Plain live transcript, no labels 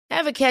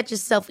Ever catch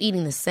yourself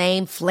eating the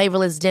same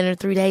flavorless dinner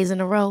 3 days in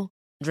a row?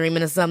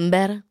 Dreaming of something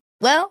better?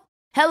 Well,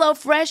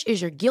 HelloFresh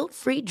is your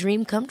guilt-free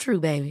dream come true,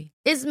 baby.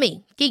 It's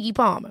me, Keke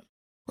Palmer.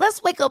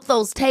 Let's wake up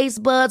those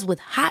taste buds with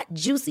hot,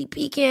 juicy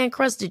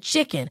pecan-crusted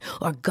chicken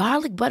or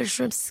garlic butter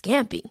shrimp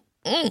scampi.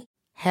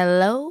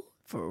 Hello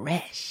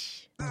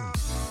Fresh.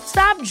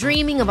 Stop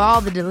dreaming of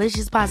all the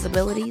delicious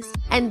possibilities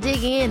and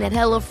dig in at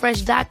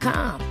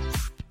HelloFresh.com.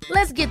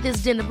 Let's get this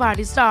dinner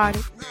party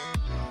started.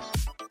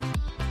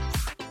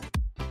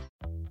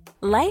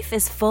 Life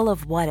is full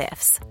of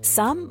what-ifs.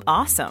 Some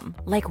awesome,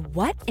 like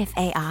what if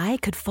AI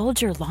could fold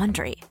your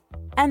laundry?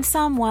 And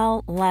some,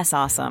 well, less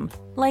awesome,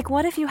 like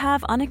what if you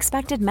have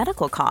unexpected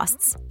medical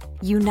costs?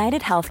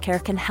 United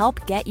Healthcare can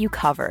help get you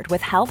covered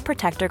with Health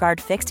Protector Guard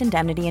fixed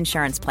indemnity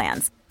insurance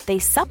plans. They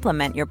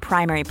supplement your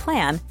primary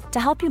plan to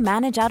help you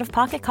manage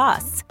out-of-pocket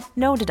costs.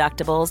 No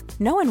deductibles,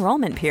 no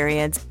enrollment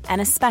periods,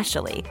 and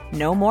especially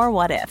no more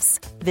what-ifs.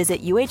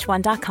 Visit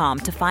uh1.com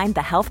to find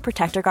the Health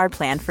Protector Guard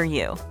plan for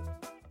you.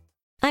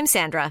 I'm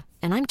Sandra,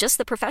 and I'm just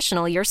the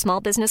professional your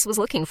small business was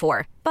looking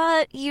for.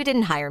 But you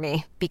didn't hire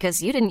me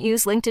because you didn't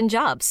use LinkedIn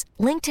Jobs.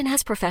 LinkedIn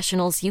has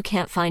professionals you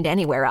can't find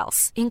anywhere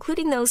else,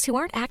 including those who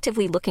aren't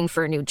actively looking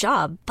for a new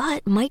job,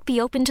 but might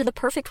be open to the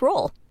perfect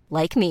role,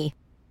 like me.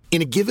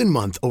 In a given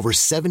month, over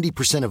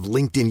 70% of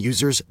LinkedIn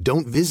users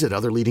don't visit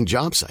other leading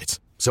job sites.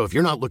 So if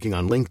you're not looking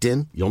on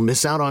LinkedIn, you'll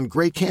miss out on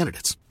great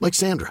candidates like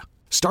Sandra.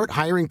 Start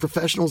hiring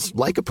professionals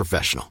like a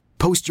professional.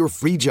 Post your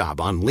free job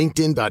on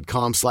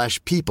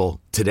linkedin.com/people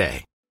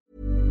today.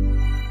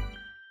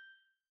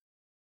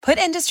 Put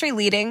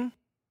industry-leading,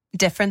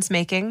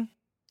 difference-making,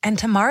 and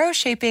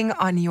tomorrow-shaping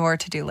on your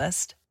to-do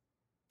list.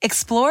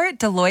 Explore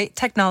Deloitte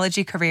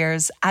Technology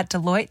Careers at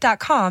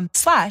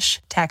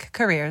deloitte.com/tech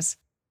careers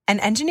and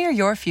engineer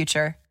your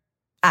future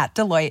at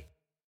Deloitte.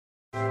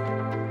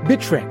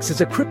 Bittrex is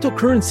a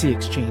cryptocurrency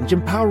exchange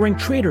empowering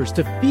traders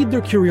to feed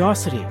their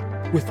curiosity.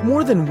 With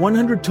more than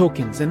 100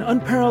 tokens and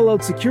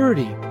unparalleled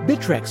security,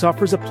 Bittrex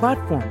offers a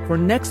platform for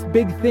next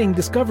big thing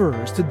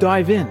discoverers to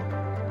dive in.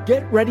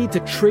 Get ready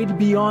to trade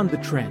beyond the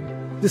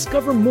trend.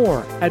 Discover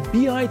more at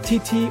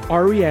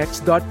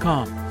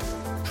bittrex.com.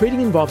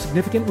 Trading involves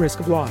significant risk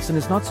of loss and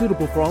is not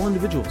suitable for all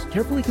individuals.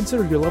 Carefully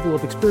consider your level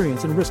of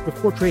experience and risk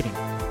before trading.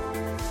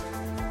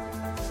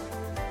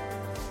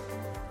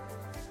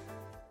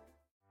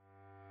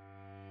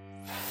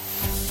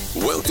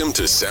 Welcome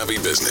to Savvy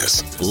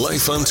Business,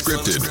 Life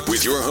Unscripted,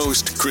 with your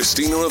host,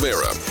 Christina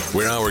Rivera,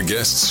 where our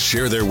guests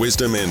share their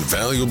wisdom and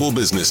valuable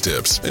business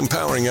tips,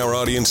 empowering our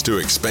audience to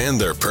expand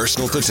their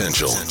personal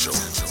potential.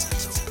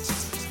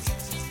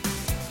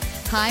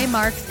 Hi,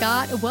 Mark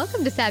Scott.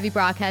 Welcome to Savvy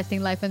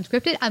Broadcasting, Life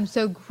Unscripted. I'm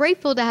so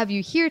grateful to have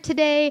you here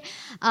today.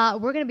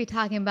 We're going to be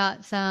talking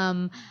about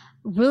some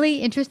really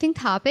interesting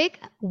topic.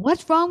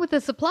 What's wrong with the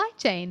supply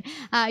chain?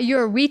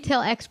 You're a retail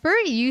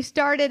expert. You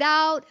started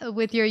out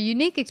with your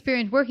unique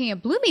experience working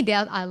at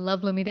Bloomingdale's. I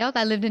love Bloomingdale's.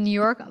 I lived in New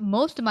York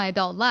most of my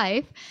adult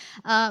life.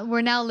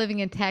 We're now living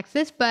in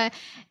Texas,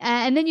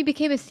 and then you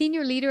became a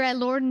senior leader at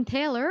Lord &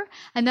 Taylor,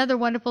 another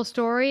wonderful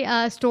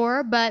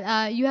store.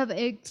 But you have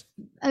a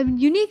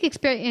unique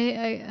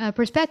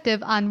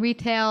perspective on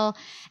retail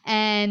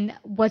and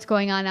what's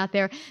going on out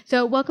there.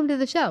 So welcome to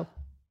the show.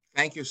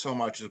 Thank you so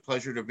much. It's a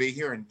pleasure to be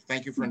here, and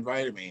thank you for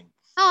inviting me.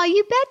 Oh,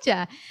 you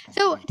betcha.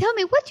 So tell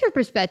me, what's your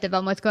perspective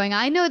on what's going on?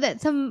 I know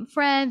that some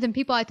friends and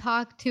people I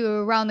talk to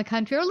around the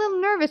country are a little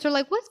nervous. They're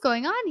like, what's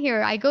going on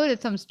here? I go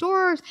to some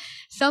stores,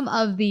 some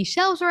of the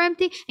shelves are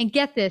empty, and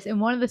get this, in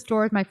one of the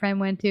stores my friend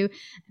went to,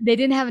 they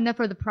didn't have enough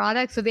of the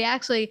product, so they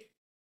actually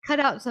cut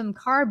out some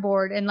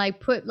cardboard and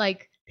put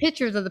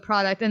pictures of the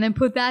product and then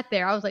put that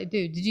there. I was like,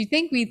 dude, did you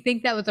think we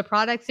think that was a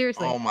product?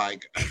 Seriously? Oh my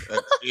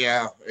God.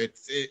 Yeah.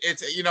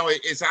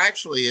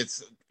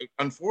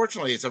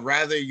 Unfortunately, it's a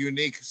rather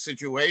unique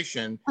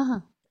situation. Uh-huh.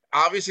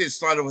 Obviously it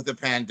started with the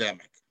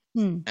pandemic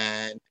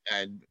and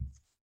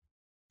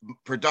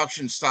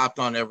production stopped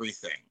on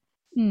everything.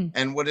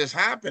 And what has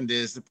happened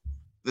is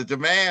the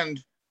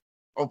demand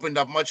opened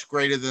up much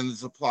greater than the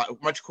supply,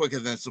 much quicker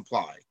than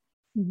supply.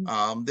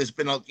 There's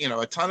been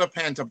a ton of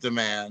pent up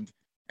demand.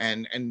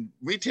 And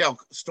retail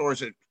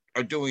stores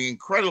are doing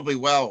incredibly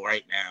well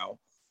right now,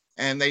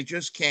 and they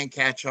just can't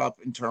catch up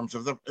in terms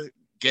of the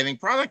getting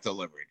product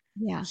delivered.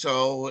 Yeah.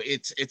 So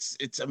it's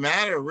a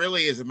matter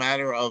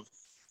of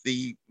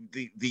the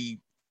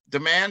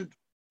demand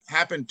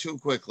happened too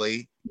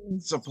quickly.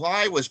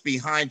 Supply was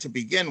behind to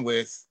begin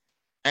with,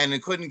 and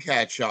it couldn't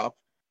catch up.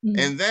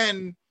 And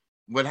then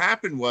what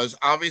happened was,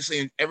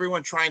 obviously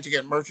everyone trying to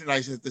get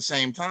merchandise at the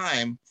same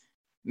time.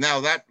 Now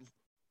that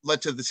led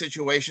to the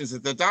situations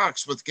at the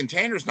docks with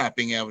containers not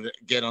being able to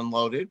get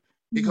unloaded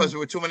because there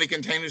were too many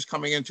containers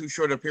coming in too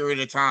short a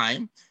period of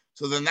time.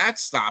 So then that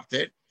stopped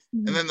it.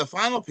 And then the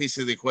final piece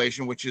of the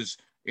equation, was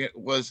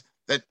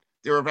that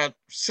there were about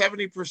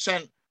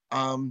 70%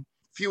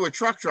 fewer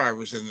truck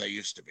drivers than there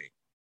used to be.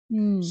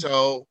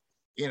 So,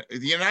 the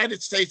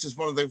United States is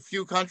one of the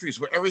few countries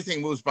where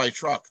everything moves by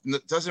truck,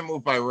 doesn't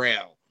move by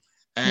rail.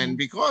 And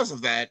because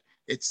of that,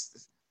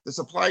 the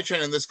supply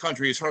chain in this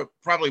country is hurt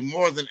probably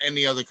more than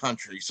any other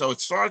country. So it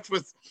starts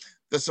with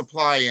the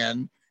supply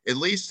end, it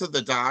leads to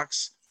the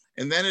docks,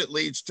 and then it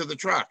leads to the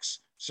trucks.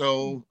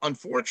 So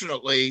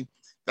unfortunately,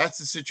 that's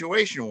the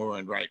situation we're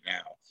in right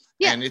now.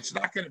 Yeah. And it's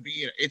not going to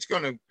be, it's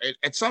going to,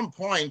 at some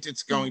point,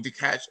 it's going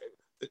to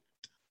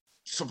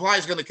supply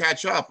is going to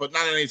catch up, but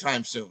not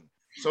anytime soon.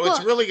 So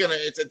it's really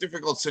it's a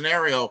difficult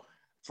scenario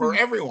for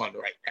everyone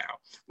right now.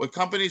 What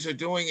companies are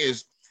doing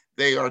is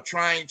they are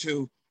trying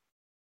to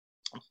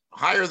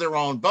hire their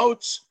own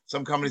boats.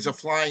 Some companies are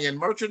flying in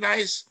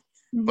merchandise,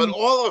 but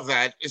all of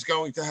that is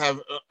going to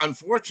have,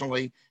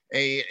 unfortunately,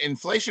 a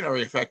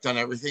inflationary effect on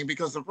everything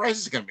because the price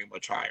is going to be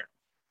much higher.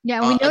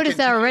 Yeah, we noticed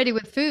that already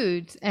with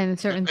foods and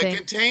certain things. A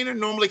container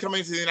normally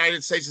coming to the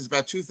United States is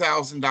about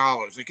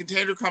 $2,000. A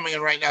container coming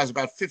in right now is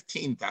about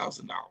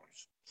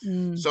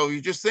 $15,000. So you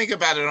just think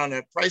about it on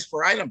a price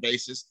per item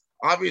basis.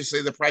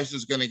 Obviously, the price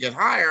is going to get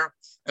higher.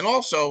 And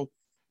also,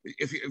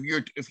 if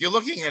you're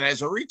looking at it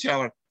as a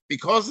retailer,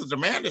 because the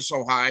demand is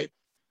so high,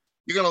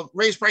 you're going to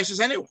raise prices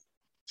anyway.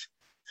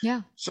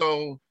 Yeah.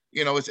 So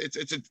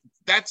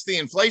that's the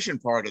inflation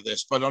part of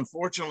this, but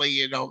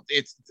unfortunately,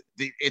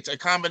 it's a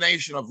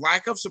combination of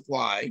lack of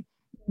supply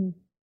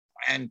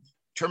and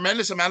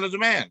tremendous amount of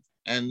demand,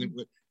 and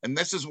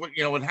this is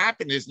what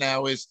happened is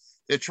now is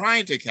they're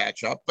trying to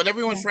catch up, but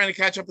everyone's trying to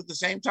catch up at the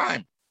same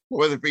time,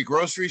 whether it be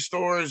grocery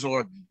stores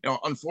or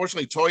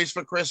unfortunately toys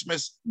for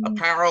Christmas,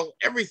 apparel,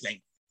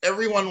 everything.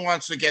 Everyone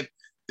wants to get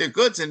their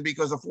goods in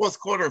because the fourth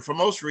quarter for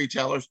most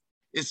retailers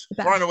is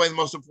far and away the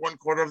most important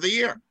quarter of the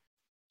year.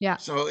 Yeah.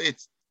 So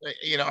it's.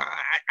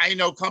 I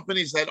know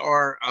companies that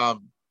are,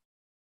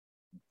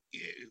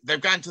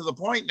 they've gotten to the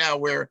point now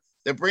where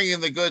they're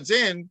bringing the goods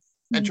in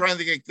and trying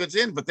to get goods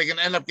in, but they can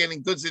end up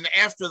getting goods in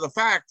after the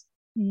fact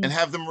and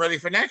have them ready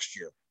for next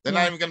year. They're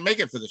not even going to make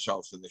it for the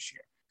shelves for this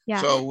year.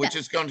 Yeah. So, which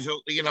is going to,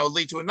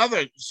 lead to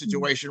another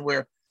situation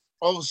where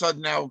all of a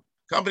sudden now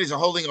companies are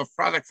holding a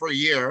product for a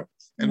year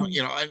and,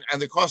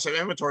 and the cost of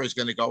inventory is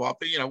going to go up.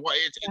 But,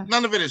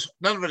 none of it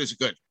is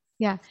good.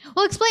 Yeah.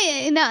 Well,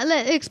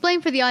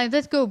 explain for the audience.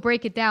 Let's go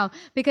break it down,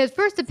 because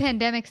first the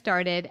pandemic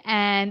started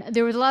and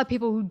there was a lot of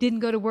people who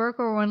didn't go to work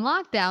or were in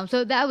lockdown.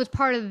 So that was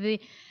part of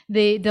the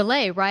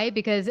delay, right?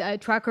 Because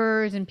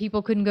truckers and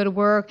people couldn't go to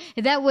work.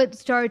 Is that what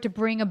started to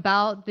bring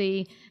about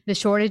the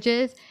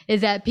shortages?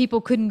 Is that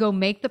people couldn't go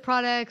make the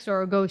products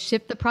or go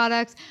ship the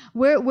products?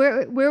 Where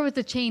was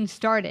the change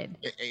started?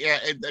 Yeah,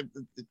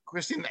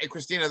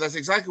 Christina, that's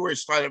exactly where it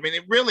started.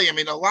 I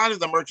mean, a lot of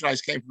the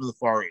merchandise came from the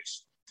Far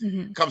East.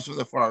 Comes from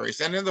the Far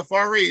East. And in the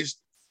Far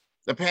East,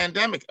 the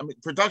pandemic,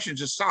 production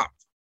just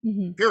stopped,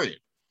 period.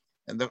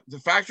 And the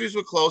factories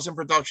were closed and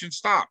production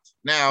stopped.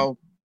 Now,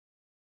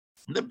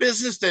 the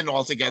business didn't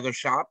altogether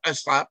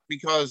stop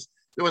because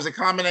there was a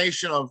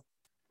combination of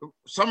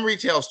some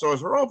retail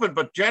stores were open,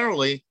 but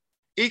generally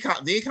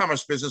the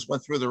e-commerce business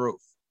went through the roof.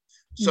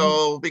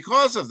 So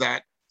because of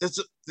that,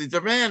 the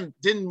demand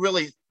didn't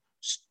really,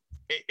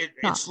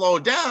 it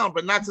slowed down,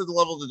 but not to the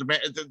level of the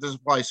demand, the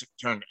supply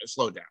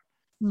slowed down.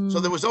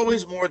 So there was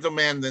always more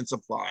demand than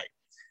supply.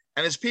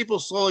 And as people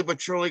slowly but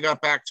surely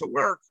got back to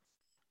work,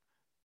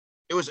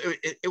 it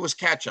was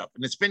catch up,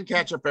 and it's been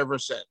catch up ever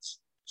since.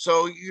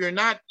 So you're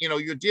not,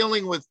 you're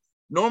dealing with,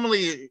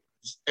 normally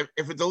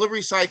if a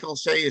delivery cycle,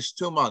 say, is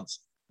 2 months,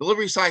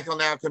 delivery cycle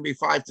now can be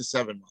 5 to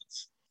 7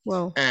 months.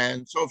 Whoa.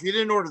 And so if you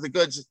didn't order the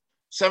goods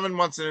 7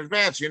 months in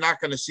advance, you're not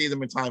going to see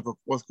them in time for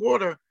fourth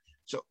quarter.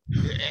 So,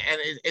 and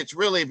it's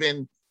really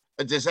been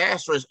a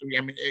disaster.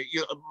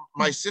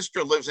 My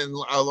sister lives in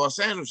Los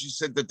Angeles. She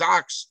said the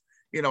docks,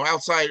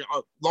 outside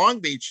Long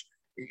Beach,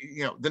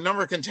 the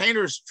number of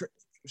containers,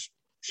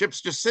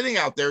 ships just sitting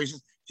out there,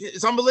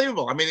 it's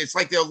unbelievable. It's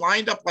like they're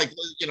lined up like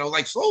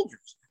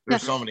soldiers.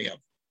 There's so many of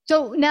them.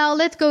 So now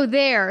let's go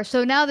there.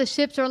 So now the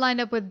ships are lined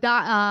up with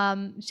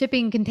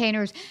shipping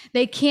containers.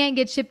 They can't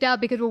get shipped out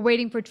because we're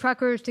waiting for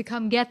truckers to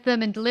come get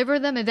them and deliver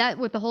them. Is that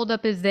what the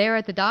holdup is there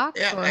at the dock?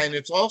 Yeah, and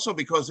it's also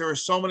because there are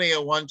so many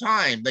at one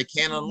time. They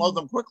can't unload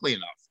them quickly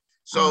enough.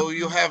 So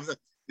you have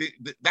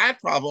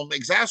that problem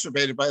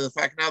exacerbated by the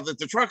fact now that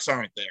the trucks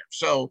aren't there.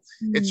 So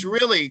it's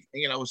really,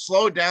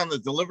 slowed down the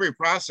delivery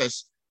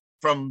process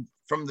from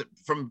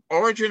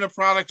origin of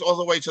product all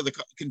the way to the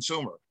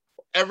consumer.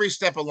 Every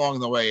step along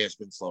the way has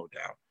been slowed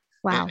down.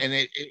 Wow. And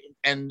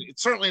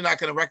it's certainly not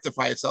going to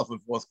rectify itself in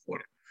fourth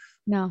quarter.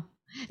 No.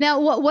 Now,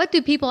 what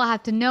do people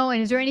have to know?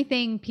 And is there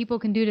anything people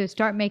can do to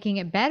start making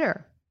it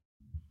better,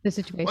 the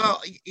situation?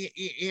 Well,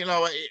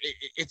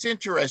 it's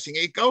interesting.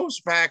 It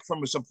goes back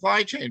from a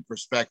supply chain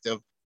perspective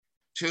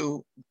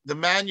to the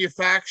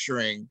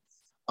manufacturing.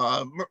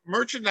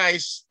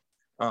 Merchandise,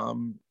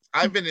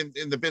 I've been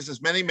in the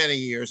business many, many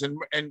years, and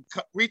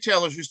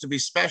retailers used to be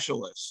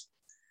specialists.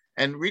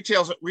 And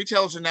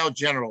retailers are now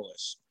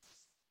generalists.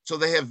 So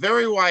they have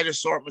very wide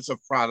assortments of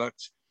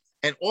products,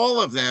 and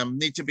all of them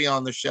need to be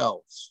on the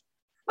shelves.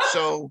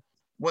 So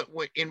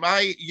in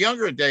my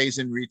younger days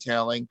in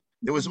retailing,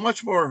 there was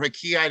much more of a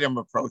key item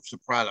approach to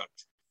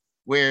product,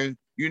 where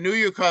you knew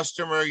your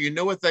customer, you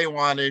knew what they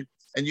wanted,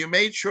 and you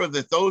made sure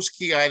that those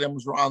key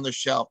items were on the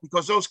shelf,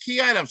 because those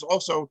key items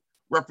also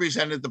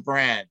represented the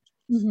brand.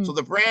 So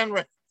the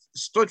brand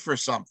stood for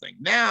something.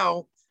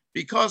 Now,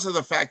 because of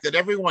the fact that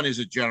everyone is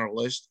a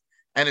generalist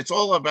and it's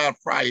all about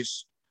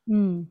price,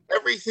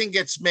 everything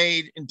gets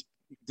made.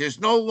 There's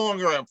no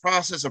longer a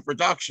process of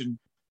production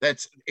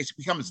it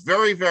becomes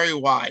very, very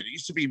wide. It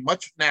used to be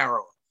much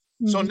narrower.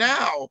 So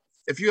now,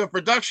 if you have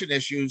production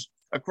issues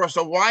across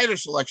a wider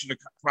selection of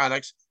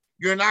products,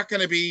 you're not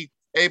going to be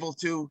able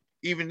to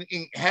even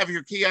have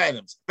your key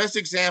items. Best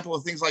example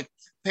of things like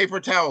paper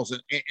towels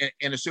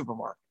in a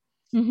supermarket.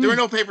 There are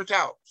no paper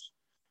towels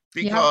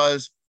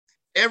because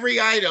every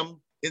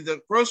item in the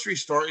grocery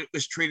store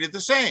is treated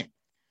the same.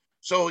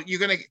 So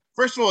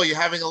first of all, you're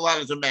having a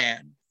lot of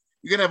demand.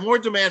 You're going to have more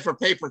demand for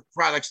paper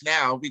products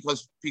now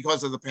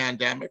because of the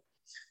pandemic.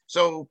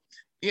 So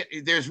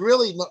there's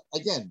really,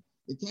 again,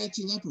 the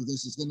catching up of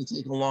this is going to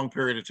take a long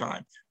period of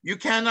time. You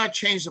cannot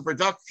change the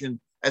production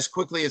as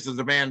quickly as the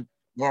demand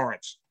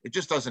warrants. It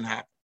just doesn't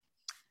happen.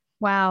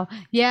 Wow.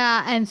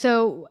 Yeah. And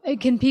so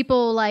can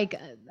people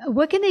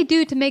what can they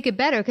do to make it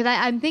better? Because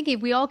I'm thinking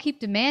if we all keep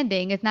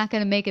demanding, it's not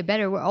going to make it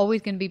better. We're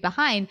always going to be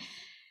behind.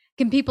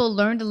 Can people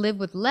learn to live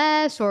with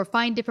less or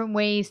find different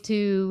ways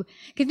to,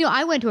 because,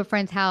 I went to a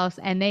friend's house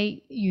and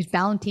they used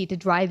Bounty to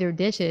dry their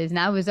dishes. And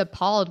I was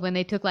appalled when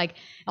they took a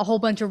whole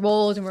bunch of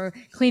rolls and were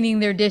cleaning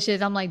their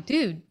dishes. I'm like,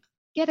 dude,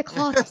 get a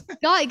cloth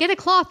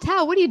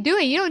towel. What are you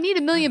doing? You don't need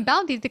a million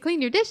Bounties to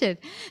clean your dishes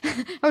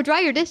or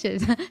dry your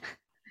dishes.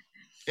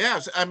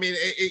 Yes, I mean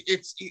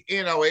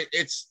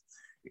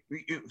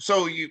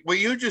what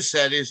you just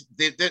said is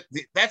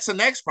that's the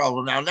next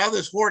problem now. Now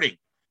there's hoarding.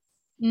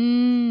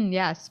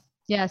 Yes,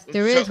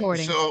 there is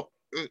hoarding.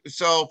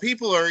 So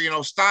people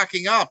are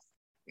stocking up.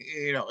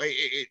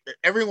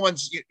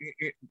 Everyone's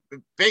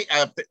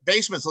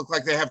basements look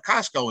like they have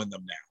Costco in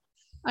them now.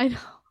 I know.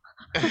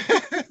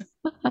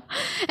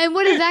 And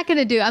what is that going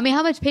to do? I mean,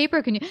 how much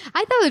paper can you?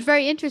 I thought it was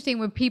very interesting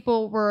when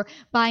people were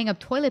buying up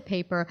toilet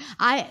paper.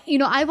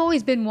 I've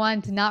always been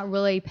one to not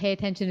really pay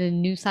attention to the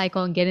news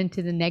cycle and get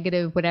into the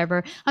negative,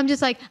 whatever. I'm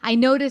just like, I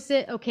notice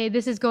it. Okay,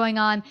 this is going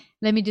on.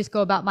 Let me just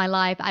go about my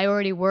life. I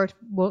already worked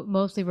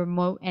mostly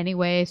remote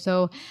anyway.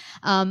 So,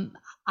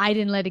 I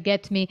didn't let it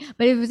get to me.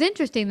 But it was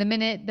interesting. The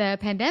minute the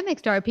pandemic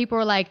started, people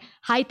were like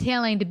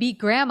hightailing to beat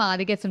grandma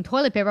to get some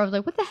toilet paper. I was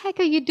like, what the heck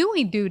are you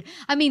doing, dude?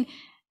 I mean,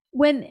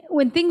 when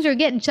things are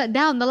getting shut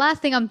down, the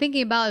last thing I'm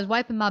thinking about is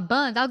wiping my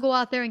buns. I'll go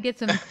out there and get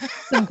some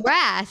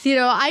grass.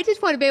 I just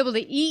want to be able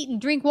to eat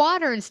and drink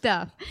water and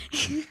stuff.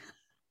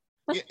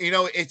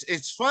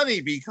 It's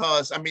funny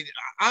because, I mean,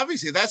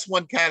 obviously that's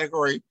one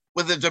category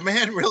where the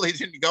demand really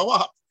didn't go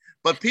up,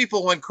 but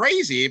people went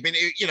crazy. I mean,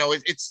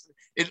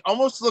 it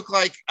almost looked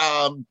like,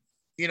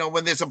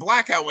 when there's a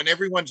blackout, when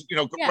everyone,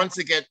 runs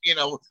to get,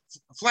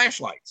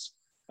 flashlights.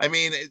 I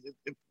mean,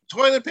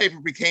 toilet paper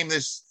became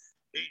this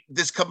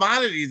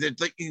commodity that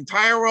the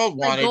entire world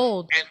wanted. Like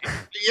gold. And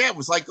it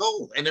was like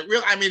gold. And it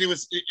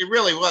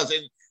really was.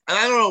 And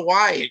I don't know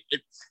why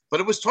but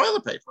it was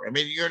toilet paper. I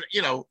mean,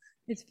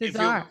 it's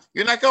bizarre.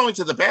 You're not going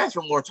to the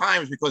bathroom more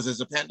times because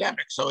there's a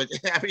pandemic. So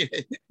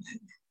that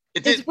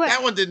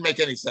one didn't make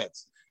any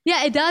sense.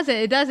 Yeah, it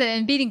doesn't.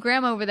 And beating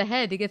grandma over the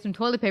head to get some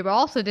toilet paper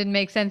also didn't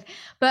make sense.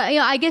 But,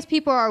 I guess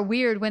people are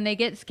weird when they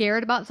get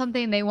scared about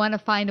something. They want to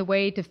find a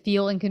way to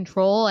feel in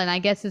control. And I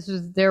guess this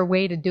was their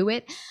way to do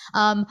it.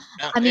 It's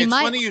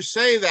funny you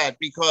say that,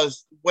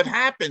 because what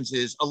happens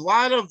is a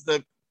lot of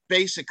the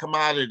basic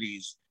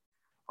commodities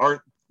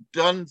are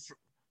done.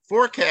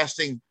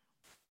 Forecasting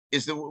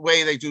is the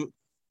way they do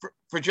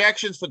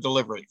projections for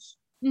deliveries.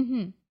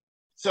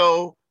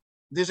 So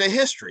there's a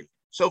history.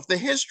 So if the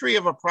history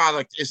of a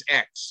product is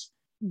X,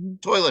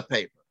 toilet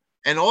paper,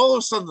 and all of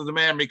a sudden the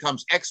demand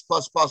becomes X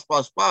plus,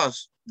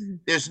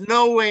 there's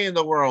no way in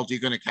the world you're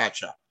going to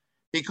catch up,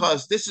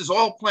 because this is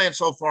all planned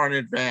so far in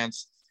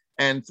advance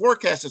and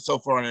forecasted so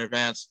far in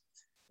advance.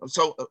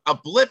 So a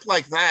blip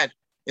like that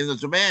in the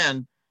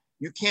demand,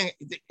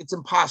 it's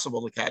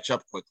impossible to catch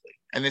up quickly.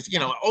 And it's,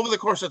 over the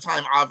course of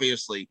time,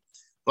 obviously.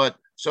 But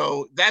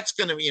so that's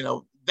going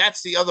to,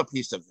 that's the other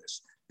piece of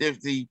this.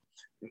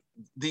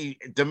 The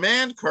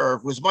demand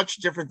curve was much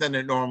different than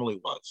it normally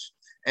was.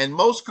 And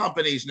most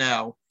companies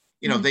now,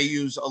 they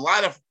use a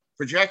lot of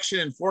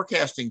projection and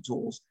forecasting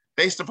tools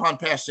based upon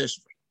past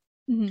history.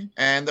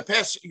 And the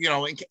past,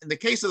 in the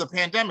case of the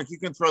pandemic, you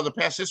can throw the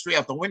past history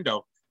out the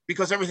window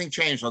because everything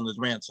changed on the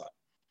demand side.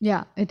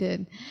 Yeah, it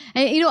did.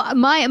 And,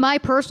 my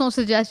personal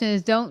suggestion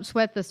is don't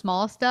sweat the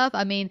small stuff.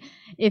 I mean,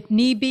 if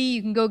need be,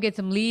 you can go get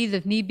some leaves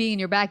if need be in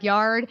your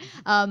backyard.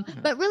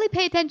 But really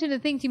pay attention to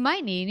things you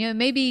might need.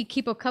 Maybe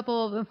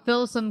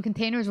fill some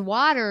containers of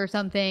water or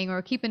something,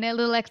 or keep a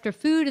little extra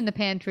food in the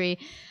pantry.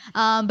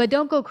 But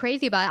don't go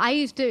crazy about it. I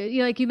used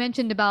to, like you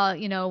mentioned about,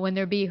 when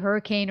there be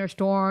hurricane or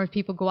storms,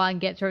 people go out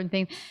and get certain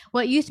things.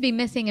 What used to be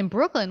missing in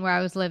Brooklyn, where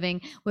I was living,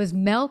 was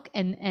milk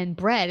and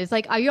bread. It's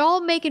like, are you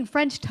all making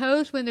French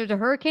toast when there's a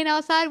hurricane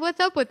outside? What's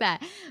up with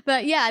that?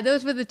 But yeah,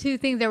 those were the two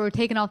things that were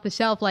taken off the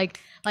shelf,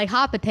 like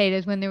hot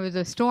potatoes, when there was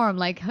a storm,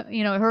 like,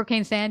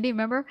 Hurricane Sandy,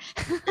 remember?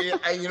 Yeah,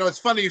 it's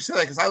funny you say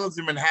that because I lived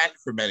in Manhattan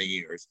for many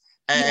years.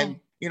 And,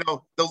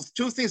 those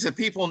two things that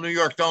people in New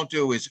York don't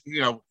do is,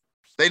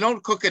 they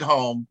don't cook at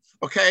home,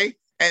 okay?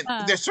 And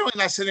they're certainly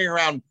not sitting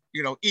around,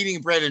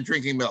 eating bread and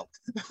drinking milk.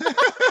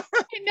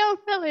 No,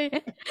 Philly.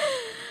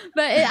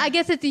 But I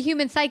guess it's a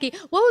human psyche.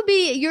 What would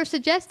be your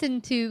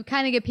suggestion to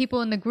kind of get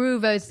people in the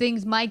groove as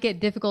things might get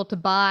difficult to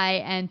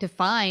buy and to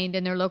find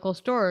in their local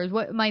stores?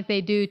 What might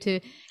they do to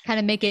kind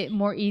of make it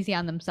more easy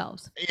on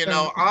themselves?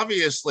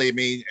 Obviously, I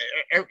mean,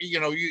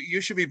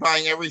 you should be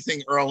buying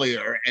everything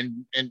earlier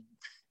and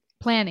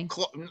planning.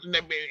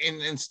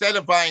 Instead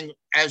of buying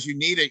as you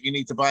need it, you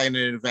need to buy it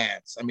in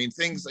advance. I mean,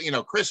 things,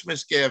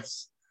 Christmas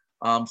gifts,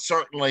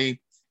 certainly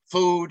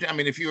food. I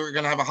mean, if you were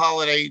going to have a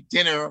holiday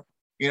dinner,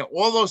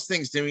 all those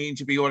things need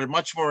to be ordered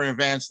much more in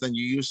advance than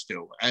you used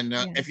to. And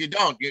if you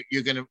don't,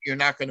 you're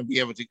not going to be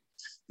able to,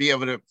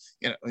 the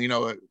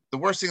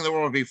worst thing in the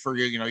world would be for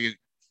your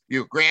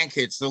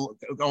grandkids to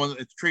go on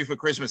the tree for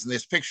Christmas and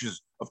there's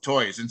pictures of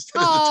toys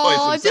instead of the toys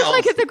themselves. Just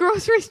like at the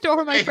grocery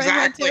store, my friend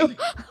went to.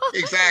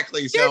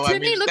 Exactly. So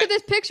Timmy, look at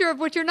this picture of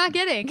what you're not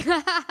getting.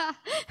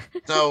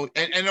 So,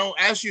 and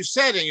as you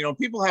said, and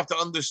people have to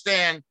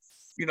understand,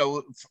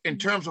 in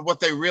terms of what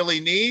they really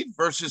need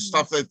versus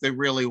stuff that they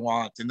really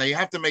want, and they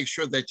have to make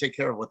sure they take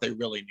care of what they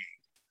really need.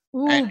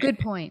 Ooh, good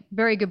point.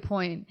 Very good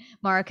point,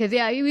 Mark. Because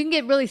we can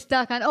get really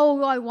stuck on,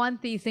 I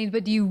want these things,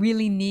 but do you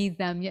really need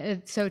them? Yeah,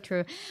 it's so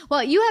true.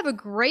 Well, you have a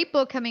great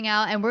book coming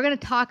out, and we're going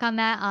to talk on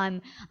that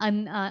on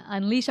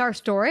Unleash Our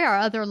Story, our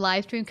other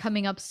live stream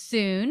coming up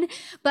soon.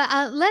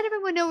 But let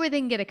everyone know where they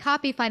can get a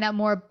copy, find out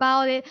more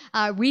about it.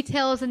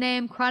 Retail is the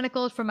name,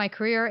 Chronicles from My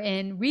Career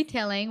in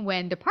Retailing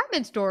When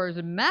Department Stores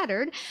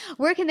Mattered.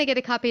 Where can they get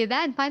a copy of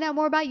that and find out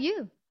more about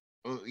you?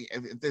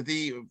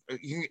 The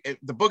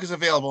book is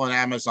available on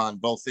Amazon,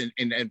 both in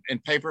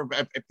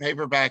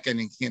paperback and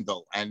in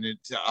Kindle, and it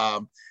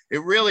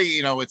really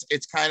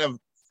it's kind of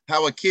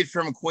how a kid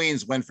from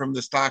Queens went from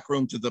the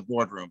stockroom to the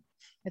boardroom.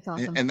 It's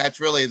awesome, and that's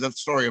really the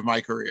story of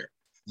my career.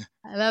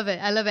 I love it,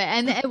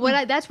 and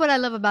that's what I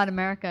love about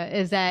America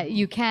is that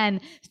you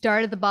can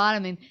start at the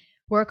bottom and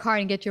work hard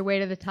and get your way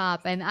to the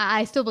top. And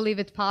I still believe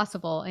it's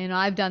possible.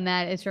 I've done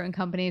that at certain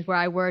companies where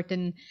I worked,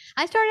 and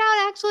I started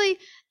out actually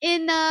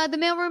in the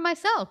mailroom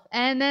myself.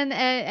 And then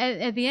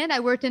at the end, I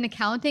worked in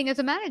accounting as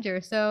a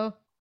manager. So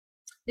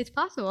it's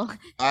possible.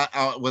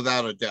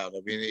 Without a doubt.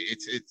 I mean,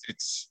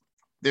 it's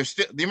there's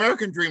still, the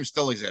American dream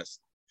still exists.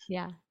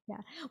 Yeah.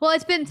 Well,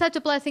 it's been such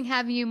a blessing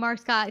having you, Mark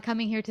Scott,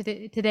 coming here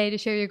today to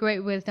share your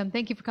great wisdom.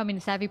 Thank you for coming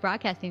to Savvy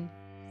Broadcasting.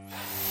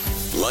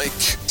 Like,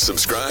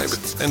 subscribe,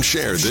 and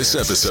share this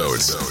episode.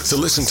 To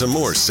listen to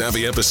more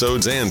Savvy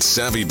episodes and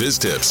Savvy Biz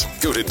Tips,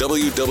 go to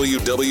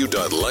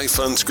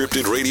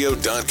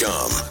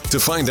www.lifeunscriptedradio.com. To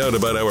find out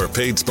about our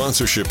paid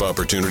sponsorship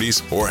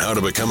opportunities or how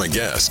to become a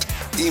guest,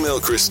 email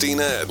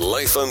Christina at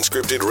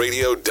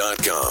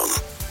lifeunscriptedradio.com.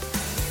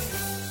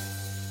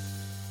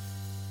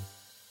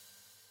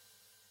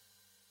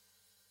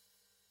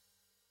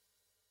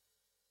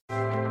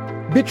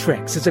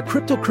 Bittrex is a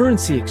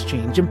cryptocurrency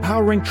exchange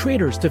empowering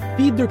traders to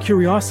feed their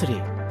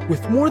curiosity.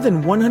 With more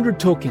than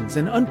 100 tokens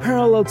and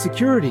unparalleled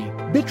security,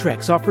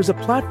 Bittrex offers a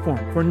platform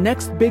for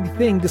next big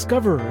thing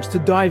discoverers to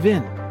dive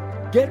in.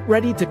 Get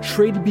ready to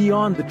trade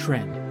beyond the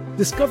trend.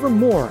 Discover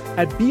more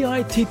at bittrex.com.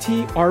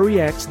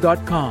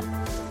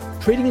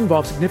 Trading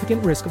involves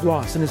significant risk of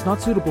loss and is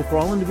not suitable for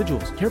all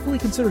individuals. Carefully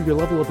consider your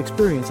level of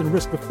experience and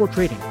risk before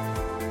trading.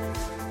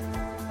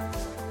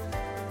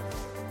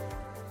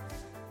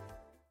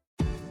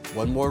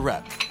 One more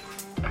rep.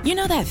 You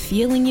know that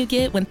feeling you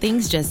get when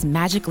things just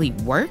magically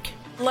work?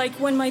 Like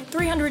when my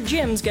 300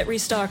 gyms get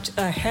restocked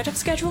ahead of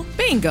schedule?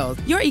 Bingo!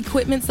 Your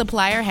equipment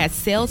supplier has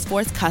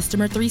Salesforce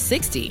Customer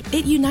 360.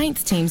 It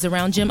unites teams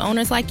around gym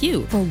owners like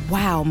you for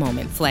wow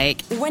moments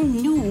like when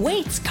new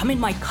weights come in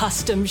my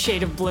custom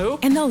shade of blue.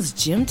 And those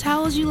gym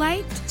towels you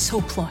liked?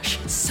 So plush,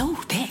 so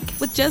thick.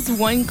 With just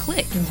one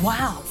click.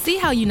 Wow. See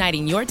how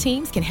uniting your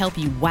teams can help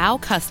you wow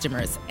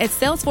customers at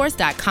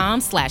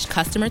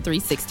salesforce.com/customer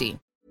 360.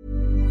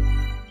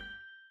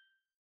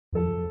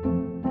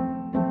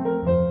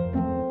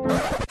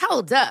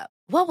 Hold up.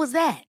 What was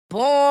that?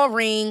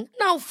 Boring.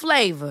 No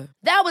flavor.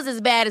 That was as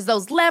bad as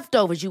those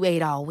leftovers you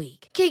ate all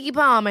week. Keke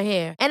Palmer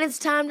here. And it's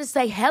time to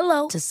say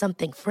hello to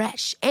something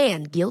fresh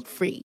and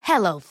guilt-free.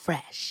 Hello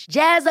Fresh.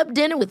 Jazz up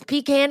dinner with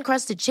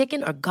pecan-crusted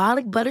chicken or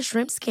garlic butter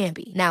shrimp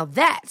scampi. Now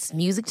that's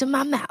music to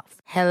my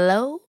mouth.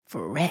 Hello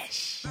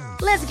Fresh.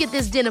 Let's get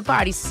this dinner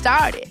party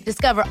started.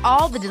 Discover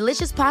all the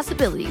delicious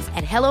possibilities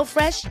at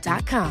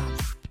HelloFresh.com.